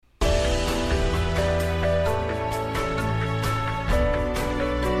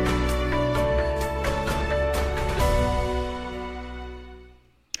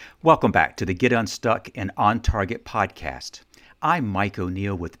Welcome back to the Get Unstuck and On Target podcast. I'm Mike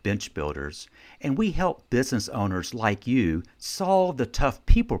O'Neill with Bench Builders, and we help business owners like you solve the tough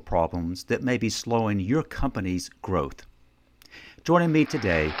people problems that may be slowing your company's growth. Joining me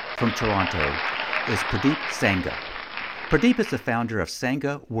today from Toronto is Pradeep Sangha. Pradeep is the founder of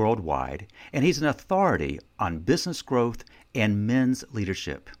Sangha Worldwide, and he's an authority on business growth and men's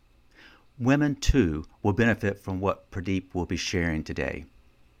leadership. Women, too, will benefit from what Pradeep will be sharing today.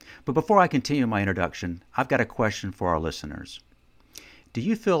 But before I continue my introduction, I've got a question for our listeners. Do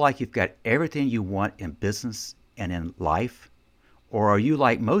you feel like you've got everything you want in business and in life? Or are you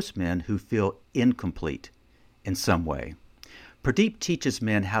like most men who feel incomplete in some way? Pradeep teaches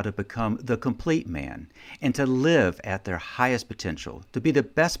men how to become the complete man and to live at their highest potential, to be the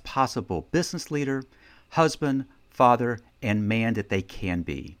best possible business leader, husband, father, and man that they can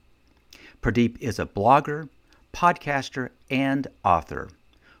be. Pradeep is a blogger, podcaster, and author.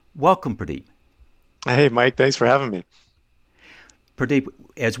 Welcome, Pradeep. Hey, Mike, thanks for having me. Pradeep,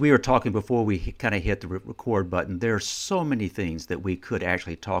 as we were talking before we kind of hit the record button, there are so many things that we could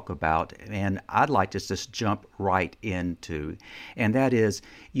actually talk about, and I'd like to just jump right into, and that is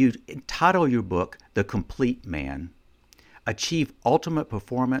you entitle your book The Complete Man, Achieve Ultimate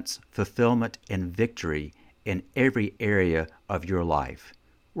Performance, Fulfillment, and Victory in Every Area of Your Life.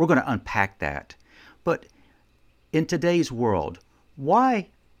 We're going to unpack that. But in today's world, why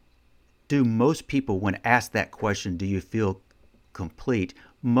do most people, when asked that question, do you feel complete,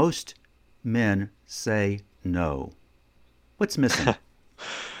 most men say no? What's missing?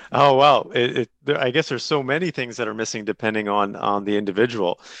 Oh, wow. I guess there's so many things that are missing depending on the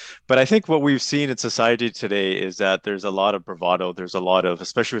individual. But I think what we've seen in society today is that there's a lot of bravado. There's a lot of,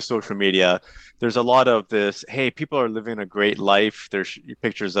 especially with social media, there's a lot of this, hey, people are living a great life. There's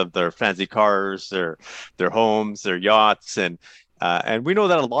pictures of their fancy cars, their homes, their yachts, and we know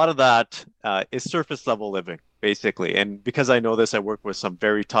that a lot of that is surface level living, basically. And because I know this, I work with some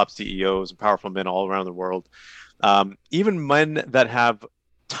very top CEOs and powerful men all around the world. Even men that have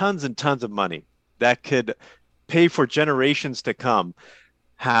tons and tons of money that could pay for generations to come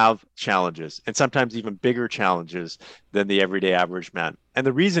have challenges, and sometimes even bigger challenges than the everyday average man. And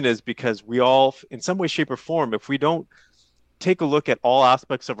the reason is because we all, in some way, shape, or form, if we don't take a look at all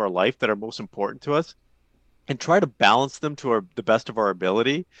aspects of our life that are most important to us and try to balance them to the best of our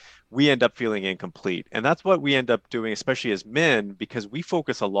ability, we end up feeling incomplete. And that's what we end up doing, especially as men, because we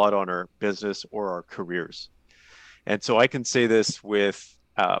focus a lot on our business or our careers. And so I can say this with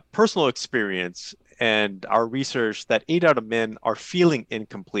personal experience and our research that 8 out of men are feeling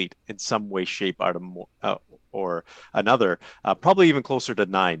incomplete in some way, shape, or another, probably even closer to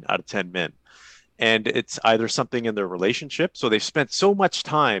 9 out of 10 men. And it's either something in their relationship. So they've spent so much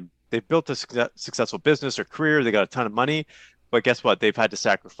time, they've built a successful business or career, they got a ton of money, but guess what? They've had to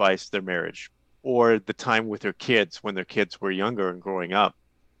sacrifice their marriage or the time with their kids when their kids were younger and growing up.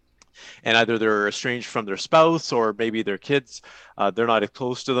 And either they're estranged from their spouse or maybe their kids, they're not as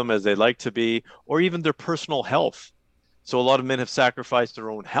close to them as they'd like to be, or even their personal health. So a lot of men have sacrificed their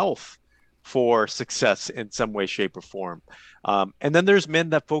own health for success in some way, shape, or form. And then there's men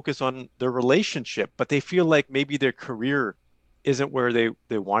that focus on their relationship, but they feel like maybe their career isn't where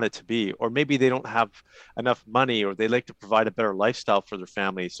they want it to be, or maybe they don't have enough money, or they like to provide a better lifestyle for their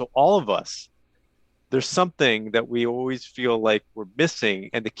family. So all of us, there's something that we always feel like we're missing.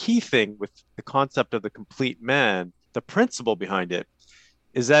 And the key thing with the concept of the complete man, the principle behind it,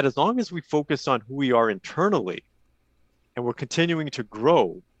 is that as long as we focus on who we are internally and we're continuing to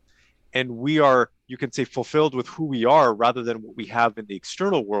grow and we are, you can say, fulfilled with who we are rather than what we have in the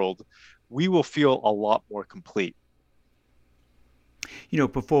external world, we will feel a lot more complete. You know,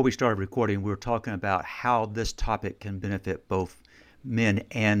 before we started recording, we were talking about how this topic can benefit both men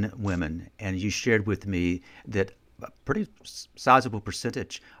and women. And you shared with me that a pretty sizable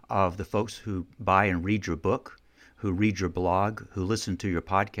percentage of the folks who buy and read your book, who read your blog, who listen to your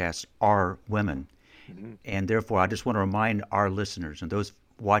podcast are women. Mhm. And therefore, I just want to remind our listeners and those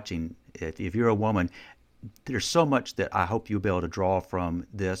watching, if you're a woman, there's so much that I hope you'll be able to draw from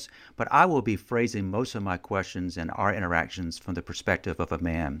this, but I will be phrasing most of my questions and our interactions from the perspective of a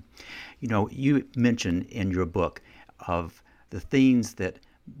man. You know, you mentioned in your book of the things that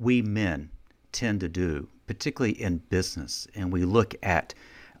we men tend to do, particularly in business, and we look at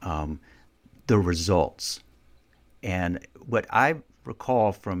um, the results. And what I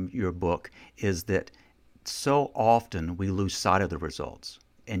recall from your book is that so often we lose sight of the results.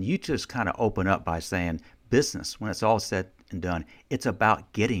 And you just kind of open up by saying business, when it's all said and done, it's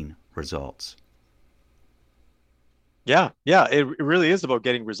about getting results. Yeah, yeah, it really is about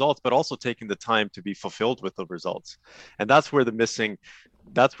getting results, but also taking the time to be fulfilled with the results. And that's where the missing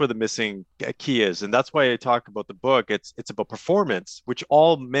That's where the missing key is, and that's why I talk about the book. It's about performance, which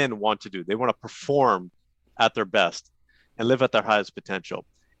all men want to do. They want to perform at their best and live at their highest potential,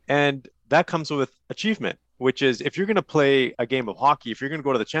 and that comes with achievement. Which is, if you're going to play a game of hockey, if you're going to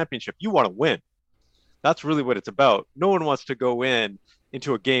go to the championship, you want to win. That's really what it's about. No one wants to go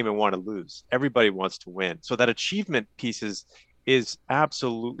into a game and want to lose. Everybody wants to win. So that achievement piece is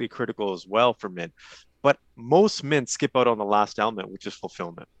absolutely critical as well for men. But most men skip out on the last element, which is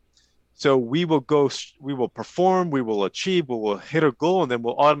fulfillment. So we will perform, we will achieve, we will hit a goal, and then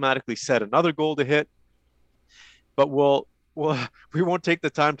we'll automatically set another goal to hit. But we won't take the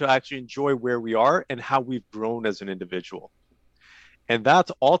time to actually enjoy where we are and how we've grown as an individual. And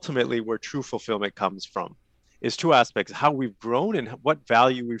that's ultimately where true fulfillment comes from, is two aspects: how we've grown and what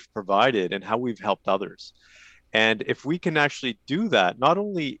value we've provided and how we've helped others. And if we can actually do that, not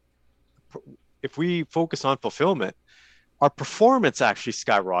only if we focus on fulfillment, our performance actually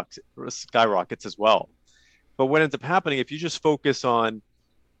skyrockets as well. But what ends up happening, if you just focus on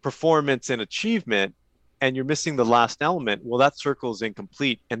performance and achievement and you're missing the last element, well, that circle is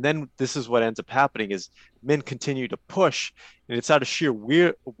incomplete. And then this is what ends up happening is men continue to push, and it's out of sheer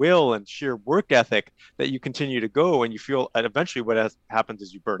will and sheer work ethic that you continue to go, and you feel, and eventually what happens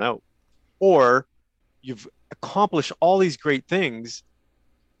is you burn out, or you've accomplished all these great things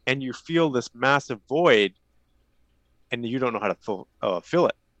and you feel this massive void and you don't know how to fill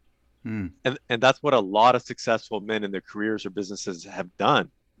it. Mm. And that's what a lot of successful men in their careers or businesses have done.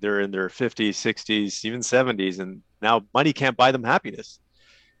 They're in their 50s, 60s, even 70s, and now money can't buy them happiness.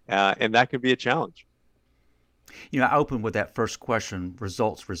 And that could be a challenge. I opened with that first question: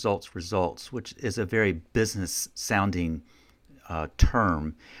 results, results, results, which is a very business sounding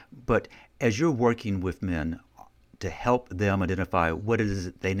term. But as you're working with men to help them identify what it is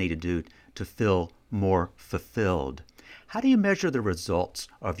that they need to do to feel more fulfilled, how do you measure the results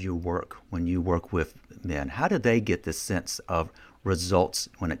of your work when you work with men? How do they get the sense of results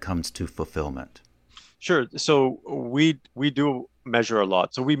when it comes to fulfillment? Sure. So we do measure a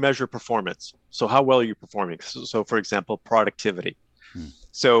lot. So we measure performance. So how well are you performing? So for example, productivity. Hmm.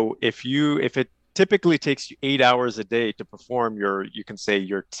 So if it typically takes you 8 hours a day to perform you can say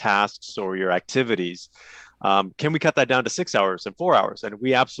your tasks or your activities, can we cut that down to 6 hours and 4 hours? And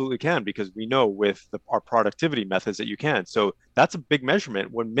we absolutely can, because we know with our productivity methods that you can. So that's a big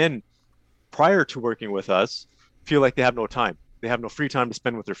measurement when men prior to working with us feel like they have no time. They have no free time to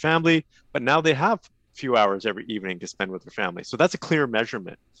spend with their family, but now they have a few hours every evening to spend with their family. So that's a clear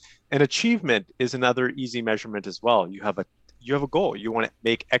measurement. And achievement is another easy measurement as well. You have a goal. You want to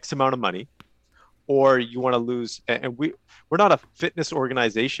make X amount of money, or you want to lose. And we're not a fitness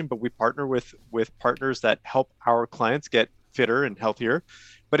organization, but we partner with partners that help our clients get fitter and healthier.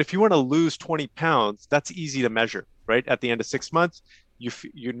 But if you want to lose 20 pounds, that's easy to measure, right? At the end of 6 months,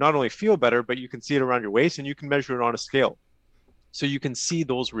 you not only feel better, but you can see it around your waist and you can measure it on a scale. So you can see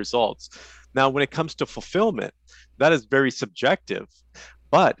those results. Now, when it comes to fulfillment, that is very subjective,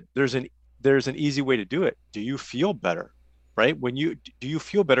 but there's an easy way to do it. Do you feel better? Right? Do you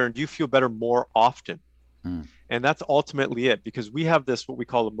feel better, and do you feel better more often? Hmm. And that's ultimately it, because we have this what we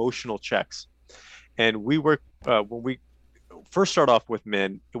call emotional checks, and we work when we first start off with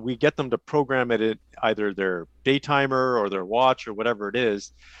men, we get them to program it in either their daytimer or their watch or whatever it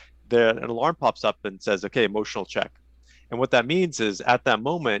is. Then an alarm pops up and says, "Okay, emotional check." And what that means is, at that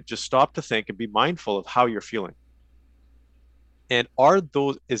moment, just stop to think and be mindful of how you're feeling. And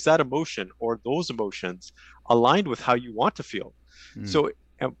is that emotion or those emotions aligned with how you want to feel? Hmm. So,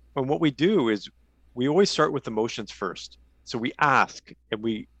 and what we do is we always start with emotions first. So we ask and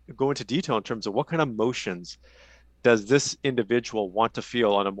we go into detail in terms of what kind of emotions does this individual want to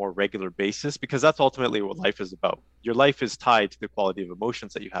feel on a more regular basis? Because that's ultimately what life is about. Your life is tied to the quality of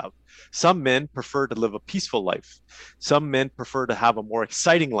emotions that you have. Some men prefer to live a peaceful life. Some men prefer to have a more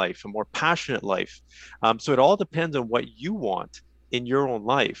exciting life, a more passionate life. So it all depends on what you want in your own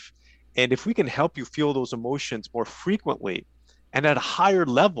life. And if we can help you feel those emotions more frequently and at a higher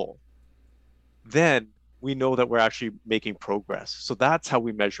level, then we know that we're actually making progress. So that's how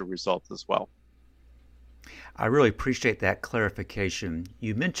we measure results as well. I really appreciate that clarification.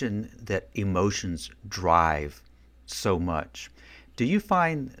 You mentioned that emotions drive so much. Do you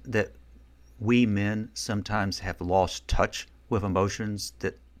find that we men sometimes have lost touch with emotions?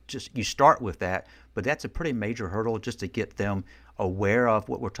 That just you start with that, but that's a pretty major hurdle just to get them aware of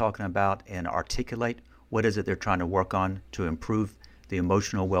what we're talking about and articulate what is it they're trying to work on to improve the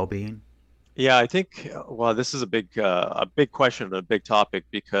emotional well-being? Yeah, I think, well, this is a big question, a big topic,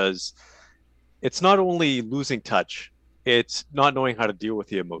 because it's not only losing touch, it's not knowing how to deal with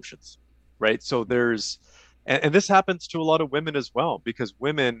the emotions, right? So And this happens to a lot of women as well, because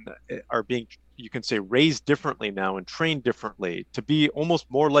women are being, you can say, raised differently now and trained differently to be almost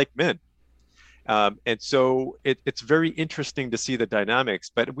more like men. And so it's very interesting to see the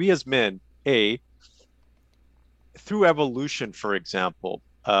dynamics. But we as men, through evolution, for example,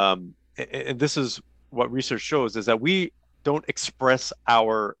 and this is what research shows, is that we don't express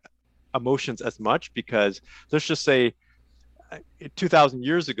our emotions as much because, let's just say, 2,000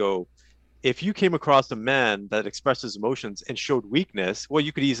 years ago, if you came across a man that expresses emotions and showed weakness, well,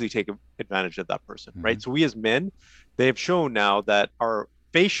 you could easily take advantage of that person, Hmm. right? So we as men, they have shown now that our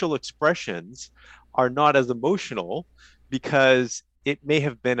facial expressions are not as emotional because it may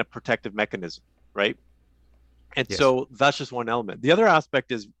have been a protective mechanism, right? And Yes. so that's just one element. The other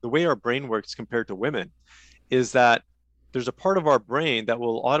aspect is the way our brain works compared to women is that there's a part of our brain that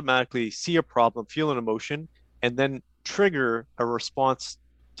will automatically see a problem, feel an emotion, and then trigger a response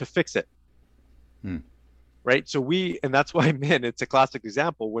to fix it, Hmm. right? So and that's why men, it's a classic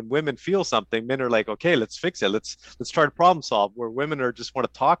example. When women feel something, men are like, okay, let's fix it. Let's try to problem solve, where women are just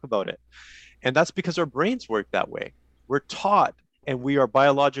want to talk about it. And that's because our brains work that way. We're taught and we are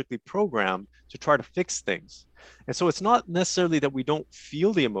biologically programmed to try to fix things. And so it's not necessarily that we don't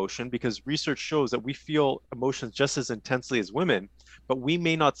feel the emotion, because research shows that we feel emotions just as intensely as women, but we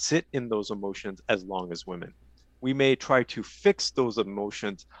may not sit in those emotions as long as women. We may try to fix those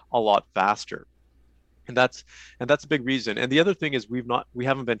emotions a lot faster. And that's a big reason. And the other thing is we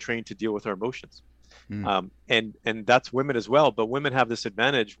haven't been trained to deal with our emotions. Hmm. And that's women as well. But women have this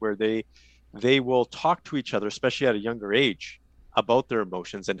advantage where they will talk to each other, especially at a younger age, about their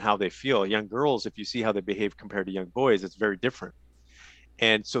emotions and how they feel. Young girls, if you see how they behave compared to young boys, it's very different.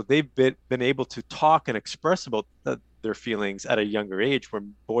 And so they've been able to talk and express about their feelings at a younger age, where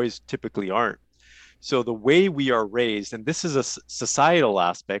boys typically aren't. So the way we are raised, and this is a societal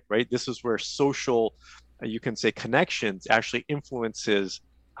aspect, right? This is where social, you can say, connections actually influences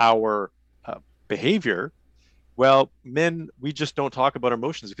our behavior. Well, men, we just don't talk about our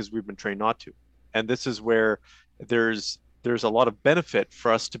emotions because we've been trained not to. And this is where there's a lot of benefit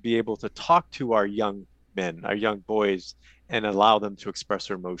for us to be able to talk to our young men, our young boys, and allow them to express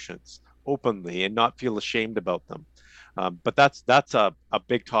their emotions openly and not feel ashamed about them. But that's a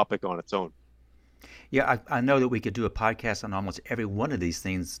big topic on its own. Yeah, I know that we could do a podcast on almost every one of these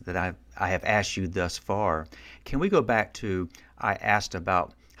things that I have asked you thus far. Can we go back to I asked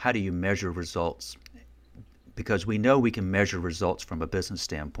about how do you measure results? Because we know we can measure results from a business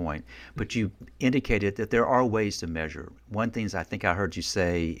standpoint, but you indicated that there are ways to measure. One thing I think I heard you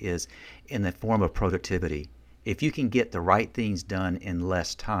say is in the form of productivity. If you can get the right things done in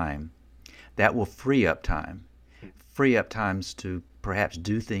less time, that will free up times to perhaps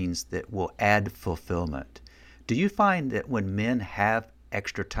do things that will add fulfillment. Do you find that when men have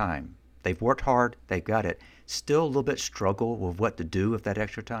extra time, they've worked hard, they've got it, still a little bit struggle with what to do with that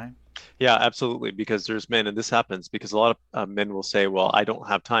extra time? Yeah, absolutely. Because there's men, and this happens because a lot of men will say, "Well, I don't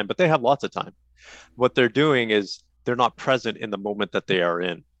have time," but they have lots of time. What they're doing is they're not present in the moment that they are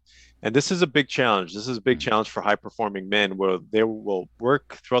in. And this is a big challenge. This is a big Mm. challenge for high performing men, where they will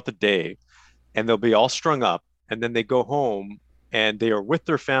work throughout the day and they'll be all strung up. And then they go home and they are with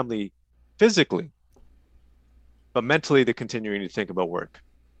their family physically, but mentally they're continuing to think about work.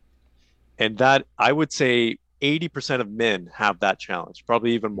 And that, I would say, 80% of men have that challenge,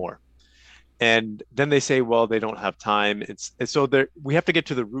 probably even more. And then they say, well, they don't have time. And so there, we have to get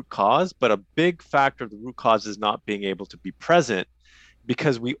to the root cause, but a big factor of the root cause is not being able to be present,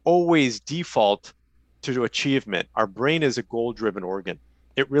 because we always default to achievement. Our brain is a goal-driven organ.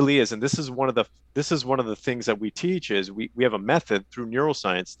 It really is. And this is one of the things that we teach is we have a method through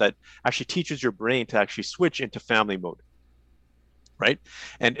neuroscience that actually teaches your brain to actually switch into family mode, right?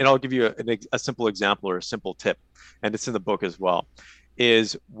 And I'll give you a simple example or a simple tip, and it's in the book as well,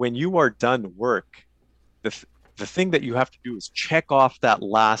 is when you are done work, the the thing that you have to do is check off that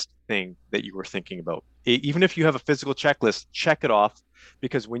last thing that you were thinking about. Even if you have a physical checklist, check it off,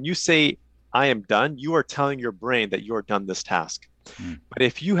 because when you say I am done, you are telling your brain that you are done this task. Mm. But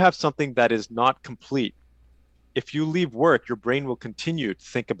if you have something that is not complete, if you leave work, your brain will continue to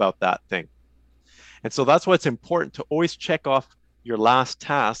think about that thing. And so that's why it's important to always check off your last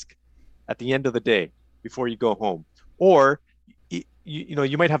task at the end of the day before you go home. Or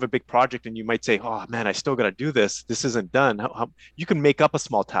you might have a big project and you might say, oh man, I still got to do this. This isn't done. You can make up a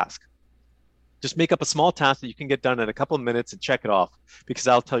small task. Just make up a small task that you can get done in a couple of minutes and check it off, because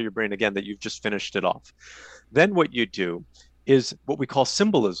I'll tell your brain again that you've just finished it off. Then what you do is what we call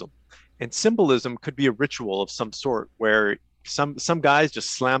symbolism. And symbolism could be a ritual of some sort, where some guys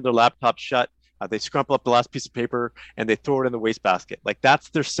just slam their laptop shut, they scrumple up the last piece of paper and they throw it in the wastebasket. Like, that's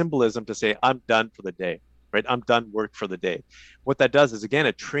their symbolism to say, I'm done for the day. right? I'm done work for the day. What that does is, again,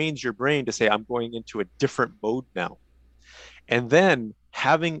 it trains your brain to say, I'm going into a different mode now. And then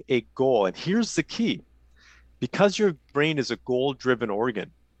having a goal. And here's the key, because your brain is a goal driven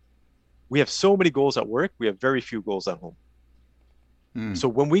organ, we have so many goals at work, we have very few goals at home. Mm. So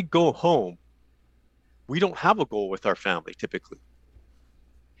when we go home, we don't have a goal with our family typically.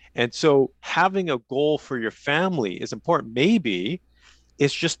 And so having a goal for your family is important. Maybe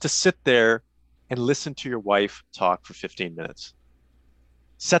it's just to sit there and listen to your wife talk for 15 minutes.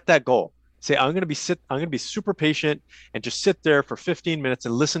 Set that goal. Say, I'm going to be super patient and just sit there for 15 minutes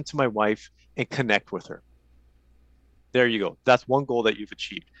and listen to my wife and connect with her. There you go. That's one goal that you've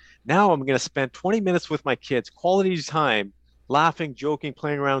achieved. Now I'm going to spend 20 minutes with my kids, quality time, laughing, joking,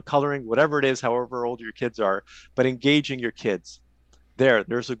 playing around, coloring, whatever it is, however old your kids are, but engaging your kids.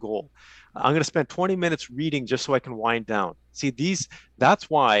 There's a goal. I'm going to spend 20 minutes reading just so I can wind down. See, that's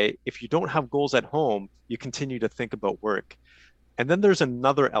why if you don't have goals at home, you continue to think about work. And then there's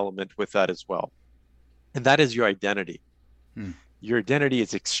another element with that as well, and that is your identity. Mm. Your identity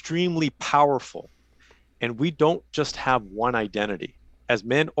is extremely powerful. And we don't just have one identity as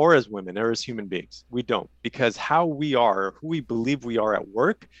men or as women or as human beings. We don't, because how we are, who we believe we are at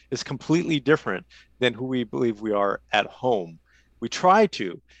work is completely different than who we believe we are at home. We try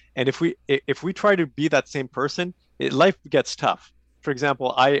to, and if we try to be that same person, life gets tough. For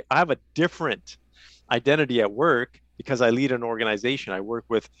example, I have a different identity at work because I lead an organization. I work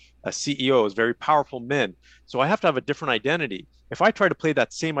with CEOs, very powerful men. So I have to have a different identity. If I try to play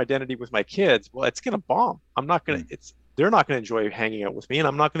that same identity with my kids, well, it's going to bomb. I'm not going to, Mm. they're not going to enjoy hanging out with me, and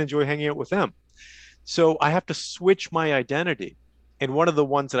I'm not going to enjoy hanging out with them. So I have to switch my identity. And one of the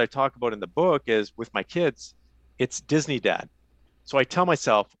ones that I talk about in the book is with my kids, it's Disney dad. So I tell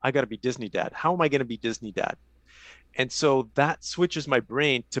myself, I got to be Disney dad. How am I going to be Disney dad? And so that switches my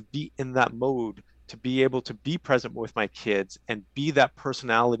brain to be in that mode, to be able to be present with my kids and be that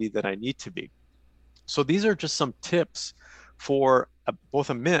personality that I need to be. So these are just some tips for both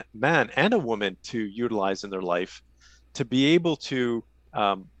a man and a woman to utilize in their life to be able to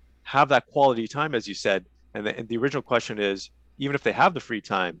have that quality time, as you said. And the original question is, even if they have the free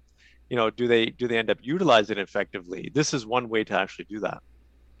time, do they end up utilizing it effectively? This is one way to actually do that.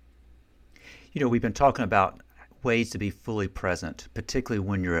 We've been talking about ways to be fully present, particularly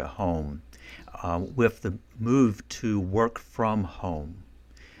when you're at home. With the move to work from home,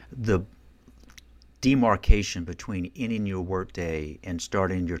 the demarcation between ending your workday and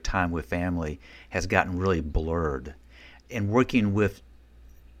starting your time with family has gotten really blurred. And working with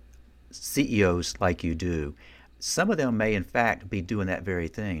CEOs like you do, some of them may in fact be doing that very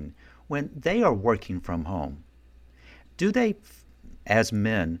thing. When they are working from home, do they, as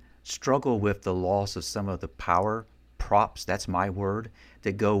men, struggle with the loss of some of the power props, that's my word,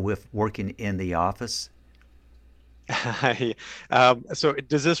 that go with working in the office? So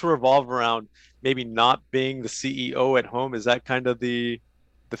does this revolve around maybe not being the CEO at home? Is that kind of the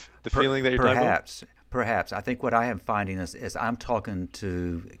feeling that you're talking about? Perhaps. I think what I am finding is I'm talking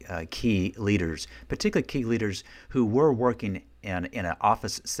to key leaders, particularly key leaders who were working in an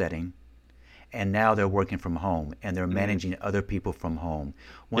office setting, and now they're working from home and they're Mm, managing other people from home.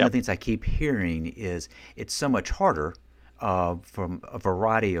 One of yep. the things I keep hearing is it's so much harder from a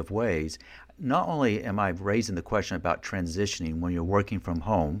variety of ways. Not only am I raising the question about transitioning when you're working from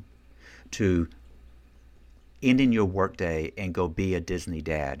home to ending your workday and go be a Disney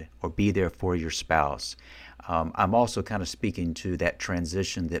dad or be there for your spouse. I'm also kind of speaking to that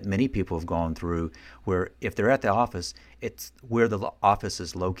transition that many people have gone through where if they're at the office, it's where the office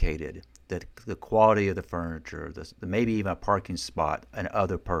is located, the quality of the furniture, maybe even a parking spot and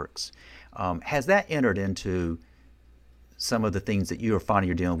other perks. Has that entered into some of the things that you are finding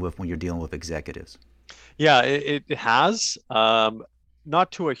you're dealing with when you're dealing with executives? Yeah, it has.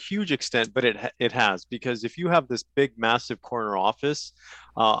 Not to a huge extent, but it has, because if you have this big, massive corner office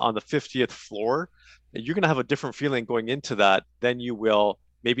on the 50th floor, you're going to have a different feeling going into that than you will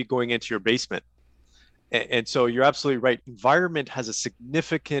maybe going into your basement. And so you're absolutely right. Environment has a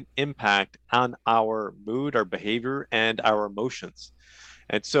significant impact on our mood, our behavior, and our emotions.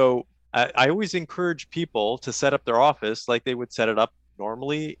 And so I always encourage people to set up their office like they would set it up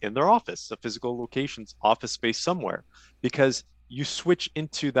normally in their office, a physical location's office space somewhere, because you switch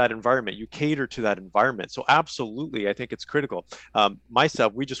into that environment, you cater to that environment. So absolutely, I think it's critical.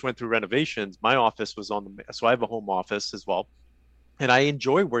 Myself, we just went through renovations. My office was so I have a home office as well. And I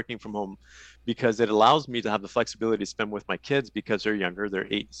enjoy working from home because it allows me to have the flexibility to spend with my kids because they're younger, they're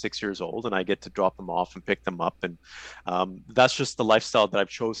 8 and 6 years old, and I get to drop them off and pick them up. And that's just the lifestyle that I've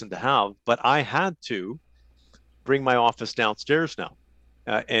chosen to have. But I had to bring my office downstairs now.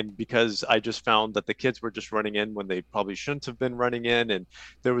 And because I just found that the kids were just running in when they probably shouldn't have been running in, and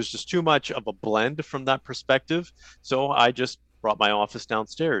there was just too much of a blend from that perspective. So I just brought my office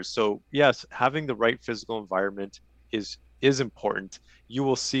downstairs. So yes, having the right physical environment is important. You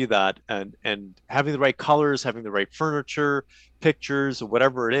will see that, and having the right colors, having the right furniture, pictures,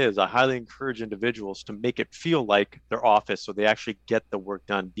 whatever it is, I highly encourage individuals to make it feel like their office so they actually get the work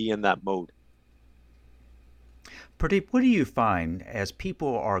done, be in that mode. Pradeep, what do you find as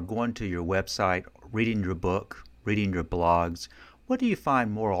people are going to your website, reading your book, reading your blogs? What do you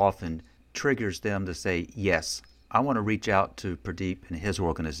find more often triggers them to say, yes, I want to reach out to Pradeep and his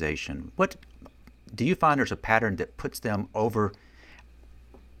organization? What do you find there's a pattern that puts them over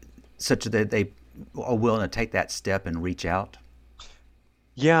such that they are willing to take that step and reach out?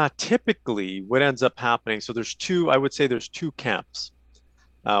 Yeah, typically what ends up happening, so I would say there's two camps.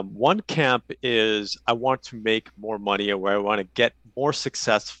 One camp is I want to make more money, or I want to get more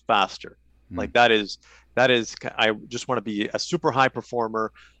success faster. Mm. Like that is I just want to be a super high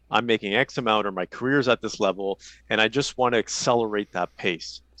performer. I'm making X amount, or my career's at this level, and I just want to accelerate that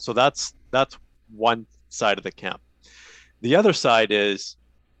pace. So that's one side of the camp. The other side is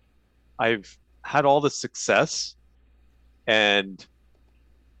I've had all the success and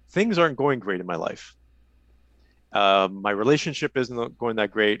things aren't going great in my life. My relationship isn't going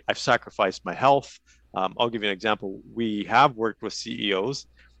that great. I've sacrificed my health. I'll give you an example. We have worked with CEOs,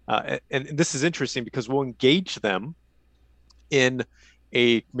 and this is interesting because we'll engage them in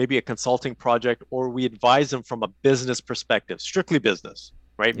a maybe a consulting project, or we advise them from a business perspective, strictly business,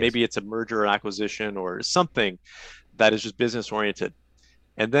 right? Yes. Maybe it's a merger or acquisition or something that is just business oriented.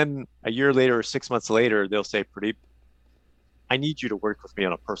 And then a year later or 6 months later, they'll say, Pradeep, I need you to work with me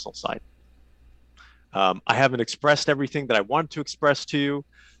on a personal side. I haven't expressed everything that I wanted to express to you.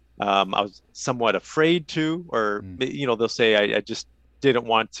 I was somewhat afraid to, or Mm. they'll say I just didn't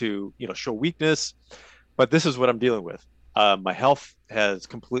want to, show weakness, but this is what I'm dealing with. My health has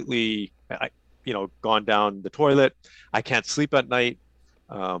completely, gone down the toilet. I can't sleep at night.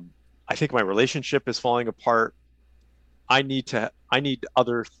 Um, I think my relationship is falling apart. I need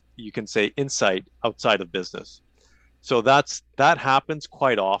other, you can say, insight outside of business. So that happens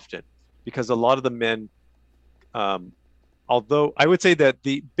quite often because a lot of the men, um, although I would say that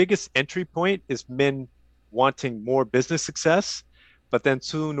the biggest entry point is men wanting more business success, but then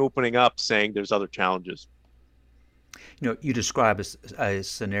soon opening up saying there's other challenges. You describe a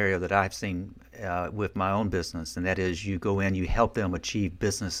scenario that I've seen with my own business, and that is you go in, you help them achieve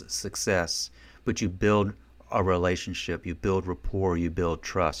business success, but you build a relationship, you build rapport, you build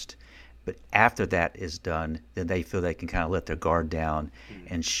trust. But after that is done, then they feel they can kind of let their guard down Mm.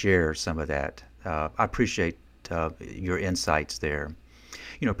 and share some of that. I appreciate your insights there.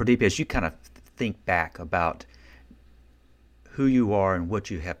 Pradeep, as you kind of think back about who you are and what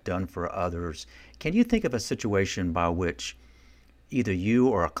you have done for others, can you think of a situation by which either you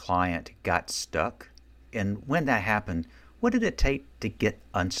or a client got stuck? And when that happened, what did it take to get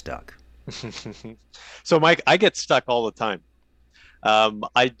unstuck? So, Mike, I get stuck all the time.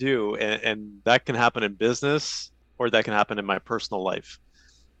 I do, and that can happen in business or that can happen in my personal life.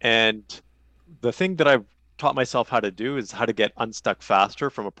 And the thing that I've taught myself how to do is how to get unstuck faster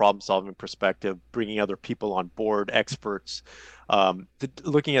from a problem solving perspective, bringing other people on board, experts,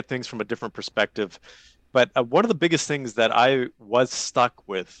 looking at things from a different perspective. But one of the biggest things that I was stuck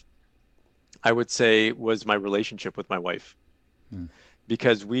with, I would say, was my relationship with my wife, Hmm.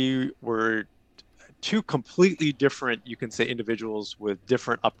 because we were two completely different, you can say, individuals with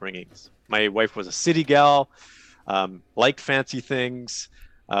different upbringings. My wife was a city gal, liked fancy things,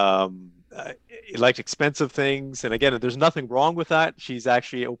 liked expensive things. And again, there's nothing wrong with that. She's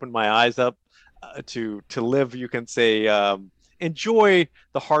actually opened my eyes up to live, you can say, enjoy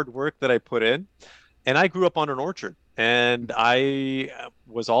the hard work that I put in. And I grew up on an orchard. And I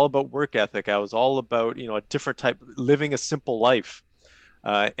was all about work ethic. I was all about, a different type, living a simple life.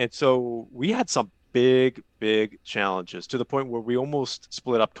 And so we had some big, big challenges to the point where we almost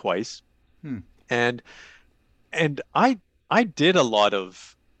split up twice. Hmm. And and I did a lot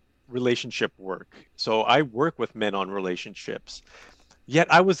of relationship work. So I work with men on relationships.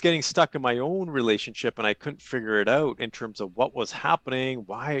 Yet I was getting stuck in my own relationship and I couldn't figure it out in terms of what was happening,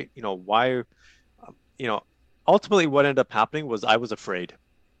 why, you know, ultimately what ended up happening was I was afraid.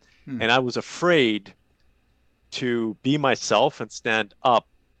 Hmm. And I was afraid to be myself and stand up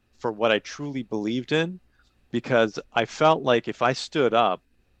for what I truly believed in, because I felt like if I stood up,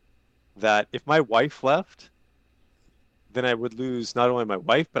 that if my wife left, then I would lose not only my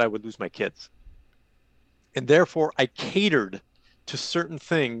wife, but I would lose my kids. And therefore, I catered to certain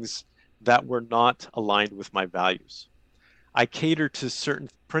things that were not aligned with my values. I catered to certain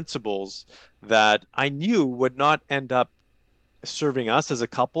principles that I knew would not end up serving us as a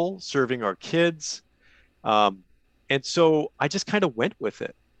couple, serving our kids. Um, and so I just kind of went with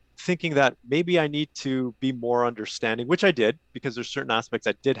it, thinking that maybe I need to be more understanding, which I did, because there's certain aspects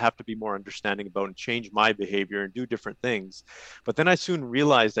I did have to be more understanding about and change my behavior and do different things. But then I soon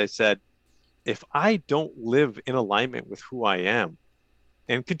realized, I said, if I don't live in alignment with who I am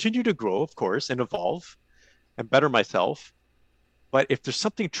and continue to grow, of course, and evolve and better myself, but if there's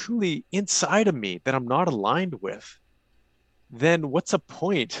something truly inside of me that I'm not aligned with, then what's a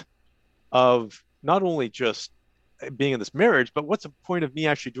point of not only just being in this marriage, but what's the point of me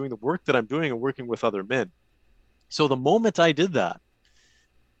actually doing the work that I'm doing and working with other men? So the moment I did that,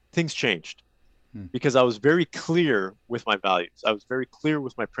 things changed Hmm. because I was very clear with my values. I was very clear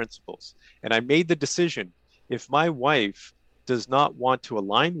with my principles. And I made the decision, if my wife does not want to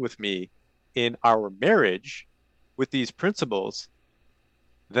align with me in our marriage with these principles,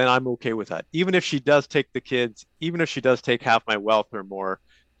 then I'm okay with that. Even if she does take the kids, even if she does take half my wealth or more,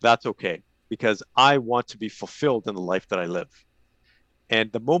 that's okay because I want to be fulfilled in the life that I live. And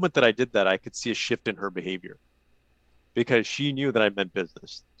the moment that I did that, I could see a shift in her behavior because she knew that I meant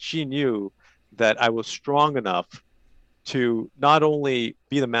business. She knew that I was strong enough to not only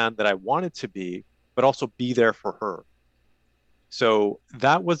be the man that I wanted to be, but also be there for her. So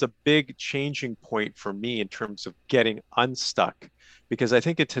that was a big changing point for me in terms of getting unstuck. Because I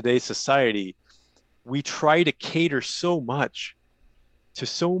think in today's society, we try to cater so much to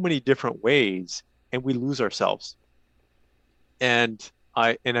so many different ways and we lose ourselves. And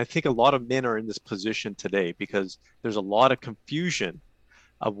I think a lot of men are in this position today because there's a lot of confusion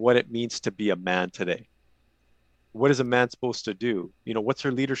of what it means to be a man today. What is a man supposed to do? What's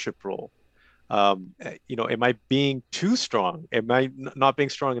her leadership role? Am I being too strong? Am I not being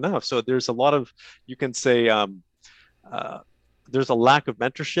strong enough? So there's a lot of, you can say, uh, there's a lack of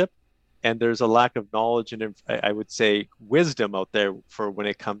mentorship and there's a lack of knowledge and I would say wisdom out there for when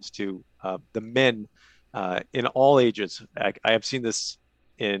it comes to the men in all ages. I have seen this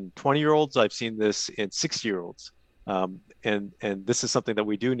in 20-year-olds. I've seen this in 60-year-olds. And this is something that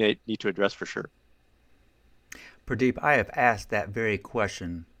we do need to address for sure. Pradeep, I have asked that very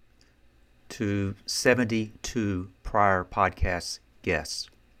question to 72 prior podcast guests.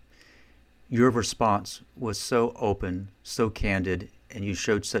 Your response was so open, so candid, and you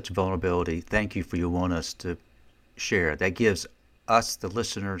showed such vulnerability. Thank you for your willingness to share. That gives us, the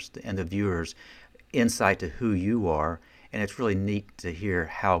listeners and the viewers, insight to who you are. And it's really neat to hear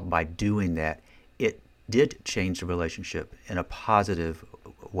how by doing that, it did change the relationship in a positive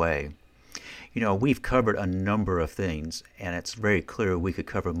way. We've covered a number of things, and it's very clear we could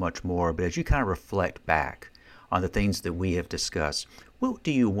cover much more. But as you kind of reflect back on the things that we have discussed, what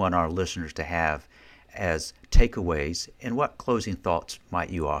do you want our listeners to have as takeaways, and what closing thoughts might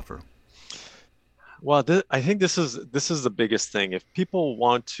you offer? Well, I think this is the biggest thing. If people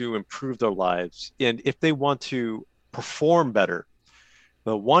want to improve their lives and if they want to perform better,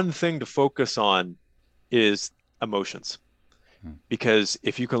 the one thing to focus on is emotions. Hmm. Because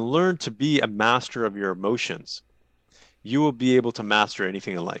if you can learn to be a master of your emotions, you will be able to master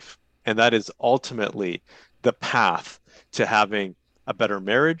anything in life. And that is ultimately the path to having a better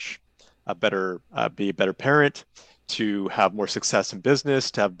marriage, be a better parent, to have more success in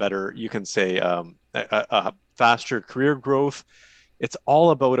business, to have better, you can say, a faster career growth. It's all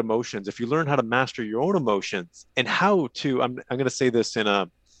about emotions. If you learn how to master your own emotions and how to, I'm going to say this in a,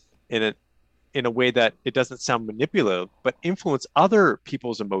 in a way that it doesn't sound manipulative, but influence other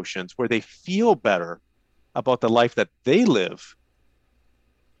people's emotions where they feel better about the life that they live,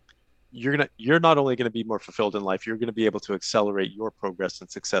 you're not only going to be more fulfilled in life, you're going to be able to accelerate your progress and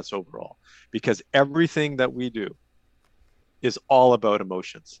success overall. Because everything that we do is all about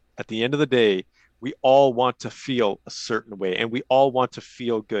emotions. At the end of the day, we all want to feel a certain way and we all want to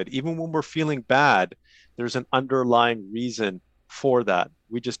feel good. Even when we're feeling bad, there's an underlying reason for that.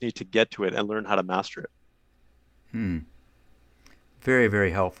 We just need to get to it and learn how to master it. Hmm. Very,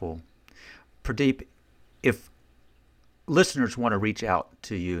 very helpful. Pradeep, if listeners want to reach out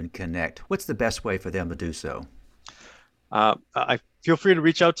to you and connect, what's the best way for them to do so? I feel free to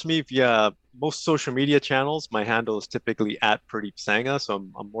reach out to me via most social media channels. My handle is typically at Pradeep Sangha, so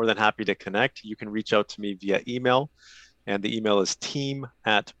I'm more than happy to connect. You can reach out to me via email, and the email is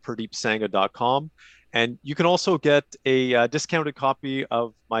team@pradeepsangha.com. And you can also get a discounted copy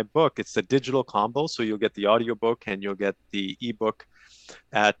of my book. It's the digital combo, so you'll get the audiobook and you'll get the ebook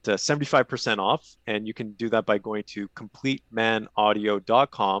at 75% off. And you can do that by going to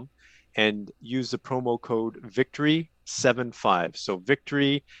completemanaudio.com and use the promo code victory75. So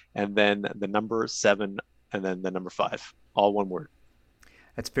victory and then the number seven and then the number five. all one word.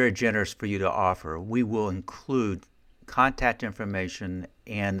 That's very generous for you to offer. We will include contact information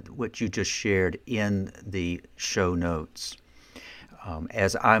and what you just shared in the show notes.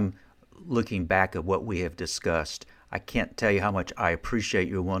 As I'm looking back at what we have discussed, I can't tell you how much I appreciate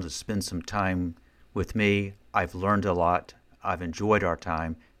you wanting to spend some time with me. I've learned a lot. I've enjoyed our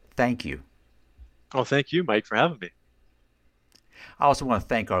time. Thank you. Oh, thank you, Mike, for having me. I also want to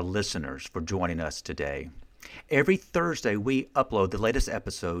thank our listeners for joining us today. Every Thursday, we upload the latest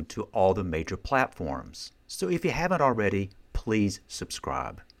episode to all the major platforms. So if you haven't already, please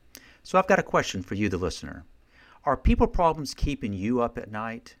subscribe. So I've got a question for you, the listener. Are people problems keeping you up at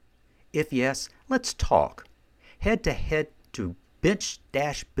night? If yes, let's talk. Head to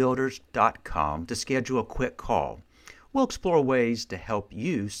bench-builders.com to schedule a quick call. We'll explore ways to help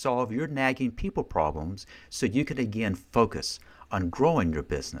you solve your nagging people problems so you can again focus on growing your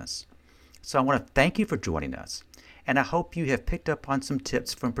business. So I want to thank you for joining us, and I hope you have picked up on some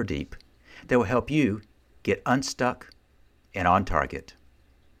tips from Pradeep that will help you get unstuck and on target.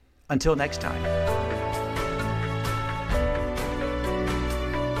 Until next time.